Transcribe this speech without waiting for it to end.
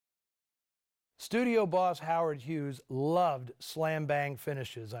Studio boss Howard Hughes loved slam-bang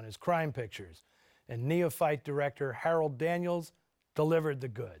finishes on his crime pictures, and neophyte director Harold Daniels delivered the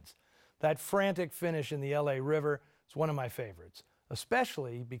goods. That frantic finish in the LA River is one of my favorites,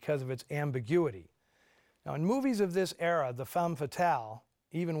 especially because of its ambiguity. Now, in movies of this era, the femme fatale,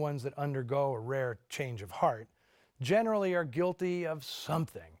 even ones that undergo a rare change of heart, generally are guilty of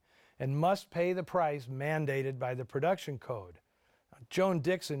something and must pay the price mandated by the production code. Joan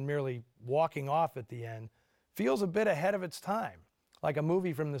Dixon merely walking off at the end feels a bit ahead of its time, like a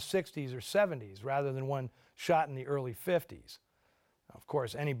movie from the 60s or 70s rather than one shot in the early 50s. Of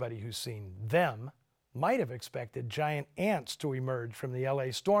course, anybody who's seen Them might have expected giant ants to emerge from the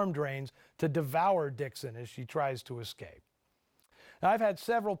LA storm drains to devour Dixon as she tries to escape. Now, I've had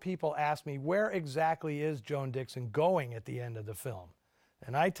several people ask me, where exactly is Joan Dixon going at the end of the film?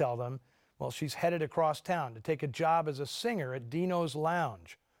 And I tell them, well, she's headed across town to take a job as a singer at Dino's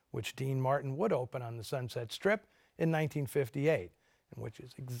Lounge, which Dean Martin would open on the Sunset Strip in 1958, and which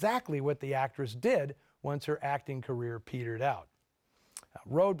is exactly what the actress did once her acting career petered out.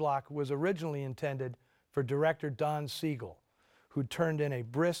 Roadblock was originally intended for director Don Siegel, who turned in a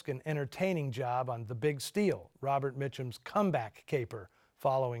brisk and entertaining job on The Big Steal, Robert Mitchum's comeback caper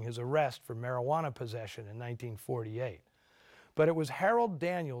following his arrest for marijuana possession in 1948. But it was Harold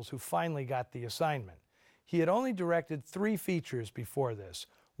Daniels who finally got the assignment. He had only directed 3 features before this,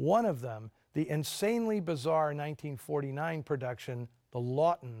 one of them the insanely bizarre 1949 production The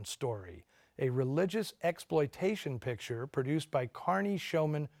Lawton Story, a religious exploitation picture produced by Carney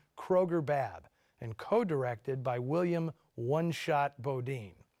showman Kroger Babb and co-directed by William One-Shot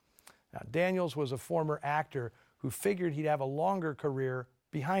Bodine. Now, Daniels was a former actor who figured he'd have a longer career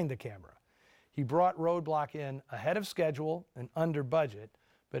behind the camera. He brought Roadblock in ahead of schedule and under budget,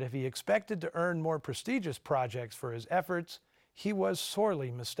 but if he expected to earn more prestigious projects for his efforts, he was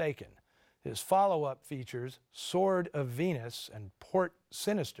sorely mistaken. His follow-up features, Sword of Venus and Port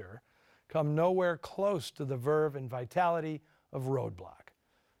Sinister, come nowhere close to the verve and vitality of Roadblock.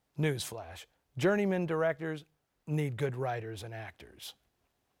 Newsflash: journeyman directors need good writers and actors.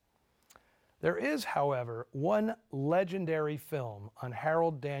 There is, however, one legendary film on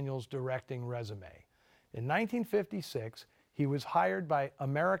Harold Daniels' directing resume. In 1956, he was hired by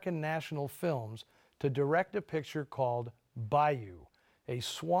American National Films to direct a picture called Bayou, a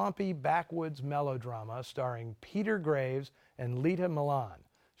swampy backwoods melodrama starring Peter Graves and Lita Milan,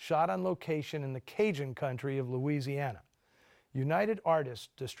 shot on location in the Cajun country of Louisiana. United Artists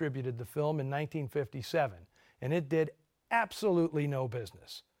distributed the film in 1957, and it did absolutely no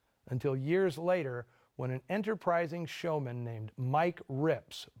business, until years later when an enterprising showman named Mike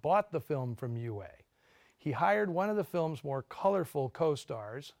Rips bought the film from UA. He hired one of the film's more colorful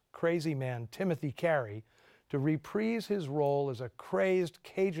co-stars, crazy man Timothy Carey, to reprise his role as a crazed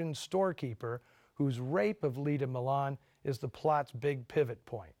Cajun storekeeper whose rape of Lita Milan is the plot's big pivot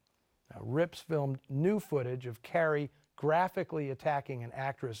point. Now, Rips filmed new footage of Carey graphically attacking an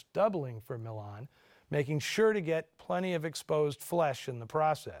actress doubling for Milan, making sure to get plenty of exposed flesh in the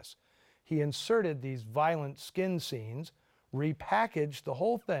process. He inserted these violent skin scenes, repackaged the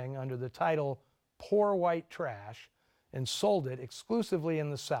whole thing under the title Poor White Trash, and sold it exclusively in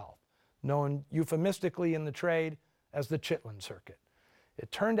the South, known euphemistically in the trade as the Chitlin Circuit.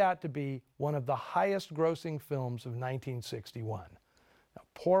 It turned out to be one of the highest grossing films of 1961. Now,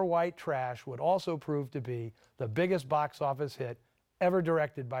 Poor White Trash would also prove to be the biggest box office hit ever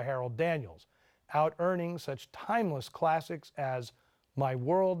directed by Harold Daniels, out-earning such timeless classics as My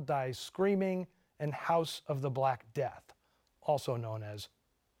World Dies Screaming and House of the Black Death, also known as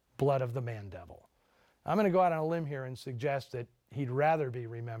Blood of the Man-Devil. I'm going to go out on a limb here and suggest that he'd rather be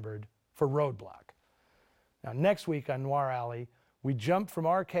remembered for Roadblock. Now, next week on Noir Alley, we jump from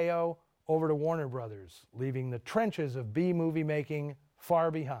RKO over to Warner Brothers, leaving the trenches of B-movie making far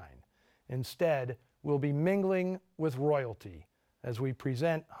behind. Instead, we'll be mingling with royalty as we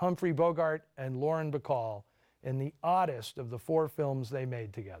present Humphrey Bogart and Lauren Bacall in the oddest of the 4 films they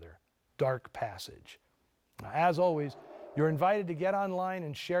made together, Dark Passage. Now, as always, you're invited to get online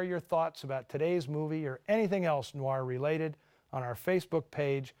and share your thoughts about today's movie or anything else noir related on our Facebook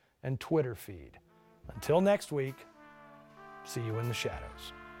page and Twitter feed. Until next week, see you in the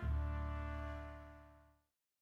shadows.